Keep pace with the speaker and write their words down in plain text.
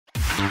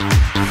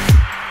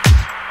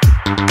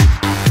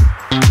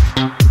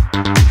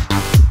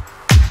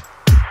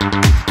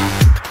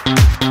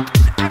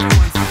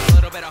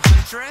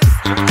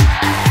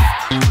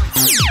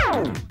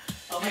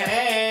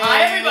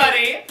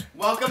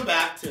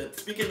to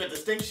Speaking with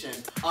Distinction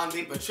on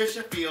the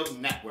Patricia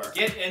Network.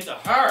 Get into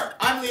her.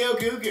 I'm Leo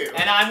Gugu.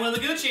 And I'm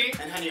Noguchi.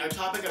 And honey, our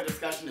topic of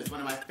discussion is one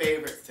of my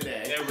favorites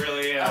today. It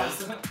really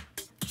is.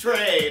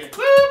 Trade.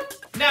 Whoop.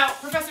 Now,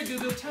 Professor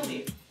Gugu, tell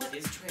me, what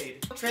is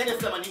trade? Trade is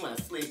someone you want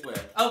to sleep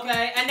with.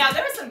 Okay, and now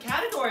there are some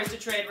categories to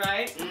trade,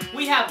 right?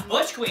 We have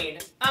butch queen,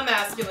 a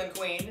masculine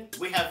queen.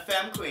 We have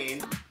femme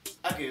queen,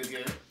 a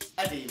Gugu,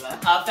 a diva.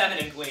 A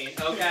feminine queen,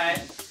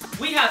 okay?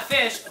 We have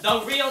fish,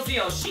 the real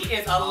deal. She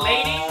is a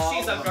lady,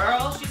 she's a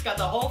girl, she's got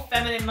the whole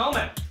feminine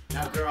moment.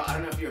 Now girl, I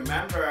don't know if you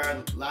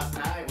remember last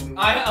night when we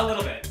were A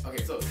little bit.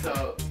 Okay,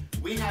 so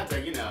we had to,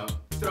 you know,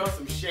 throw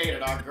some shade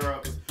at our girl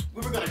because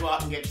we were gonna go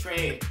out and get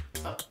trade.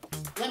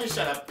 Let me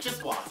shut up,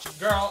 just watch.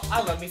 Girl,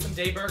 I love me some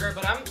day burger,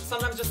 but I'm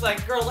sometimes just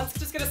like, girl, let's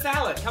just get a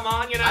salad. Come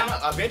on, you know?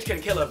 A bitch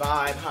can kill a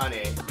vibe,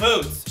 honey.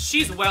 Boots.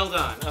 She's well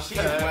done. Okay. She's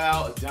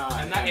well done.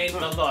 And that ain't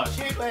the look.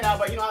 She ain't played out,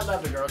 but you know I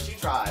love the girl. She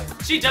tries.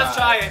 She does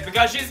try it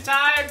because she's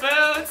tired,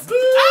 Boots.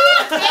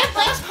 Hey,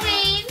 Butch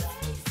Queen.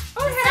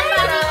 Somebody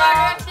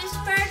order a fish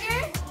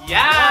burger?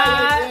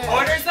 Yeah.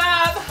 Orders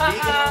up.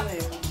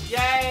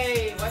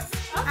 Yay. What's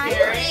up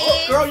here?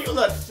 Oh, girl, you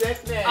look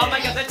sickening. Oh my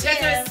god, the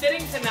tits are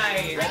sitting tonight.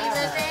 Are you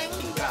living?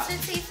 Should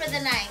see for the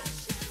night.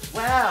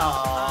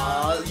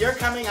 Well, you're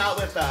coming out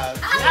with us.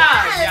 Oh,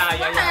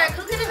 Yeah.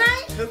 Hookah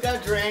tonight?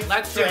 Hookah, drink,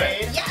 Let's do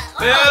trade. it. Yeah.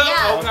 Boo.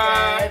 Oh,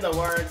 yeah. Okay, the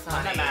words, I'm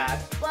honey. not mad.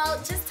 Well,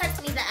 just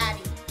text me the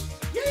Addy.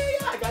 Yeah,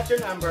 I got your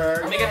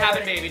number. I'll make it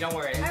happen, baby. Don't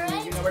worry. All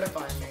right. You know where to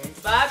find me.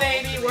 Bye,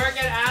 baby. Work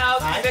it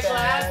out. Bye, Keep it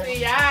classy.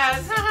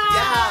 Yes.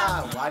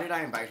 Yeah. Why did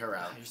I invite her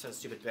out? You're so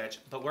stupid, bitch.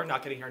 But we're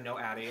not getting her no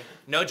Addy.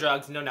 No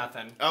drugs, no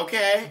nothing.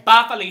 Okay.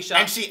 Bye, Felicia.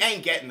 And she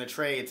ain't getting the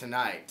trade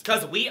tonight.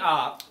 Because we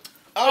are.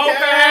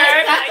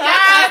 Okay.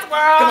 Yes,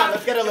 world. Come on,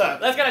 let's get a look.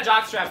 Let's get a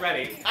jockstrap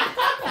ready.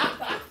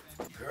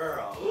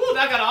 Girl. Ooh,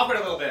 that got awkward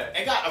a little bit.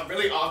 It got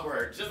really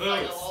awkward. Just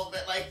like a Boots. little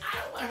bit like, I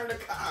don't want her to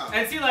come.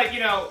 And see, like, you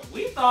know,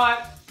 we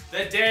thought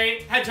the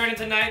day had turned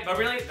into night, but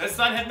really, the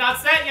sun had not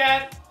set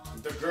yet.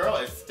 The girl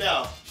is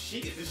still,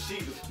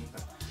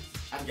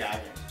 I'm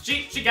gagging.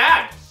 She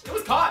gagged. It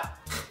was caught.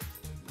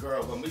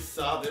 Girl, when we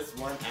saw this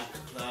one at the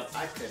club,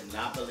 I could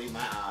not believe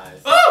my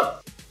eyes. Ooh!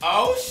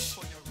 Oh,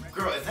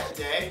 girl, is that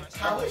Day?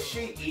 How is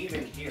she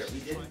even here? We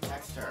didn't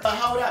text her. But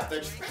hold up,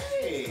 the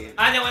trade.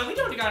 I know, and we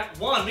don't got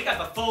one. We got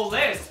the full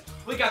list.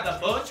 We got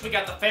the butch, we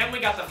got the fam, we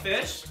got the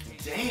fish.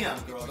 Damn,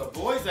 girl, the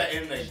boys are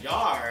in the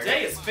yard.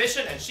 Day is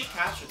fishing, and she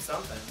captured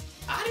something.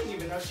 I didn't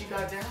even know she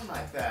got down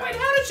like that. Wait,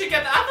 how did she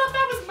get that? I thought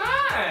that was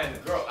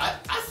mine. Girl,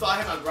 I saw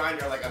him on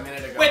Grindr like a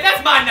minute ago. Wait,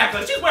 that's my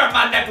necklace. She's wearing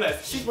my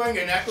necklace. She's wearing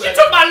your necklace. She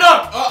took my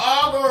look.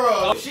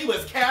 Girl. She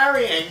was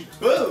carrying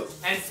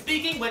boots. And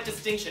speaking with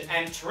distinction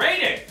and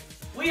trading,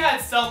 we had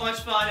so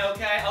much fun,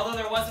 okay? Although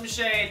there was some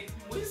shade,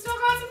 we still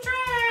got some trade.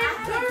 I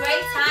had a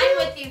great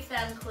time with you,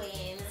 femme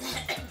queens.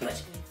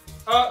 Butch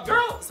Queens.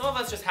 Girl, some of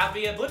us just have to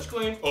be a butch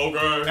queen.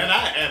 Okay. And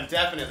I am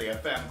definitely a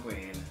femme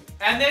queen.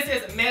 And this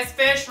is Miss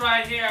Fish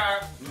right here.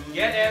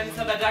 Get into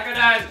the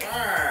decadence.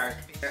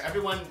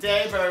 Everyone,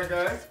 day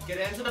burger. Get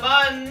into the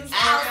buns.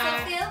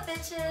 Also feel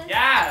bitches.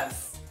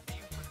 Yes.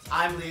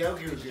 I'm Leo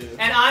Gugu.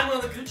 And I'm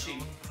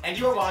Noguchi. And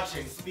you're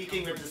watching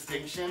Speaking with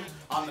Distinction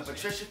on the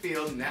Patricia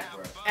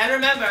Network. And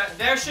remember,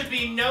 there should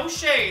be no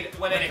shade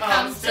when it comes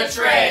comes to to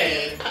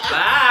trade. trade. Bye.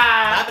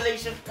 Bye,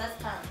 Felicia.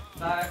 Let's come.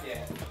 Bye.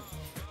 Yeah.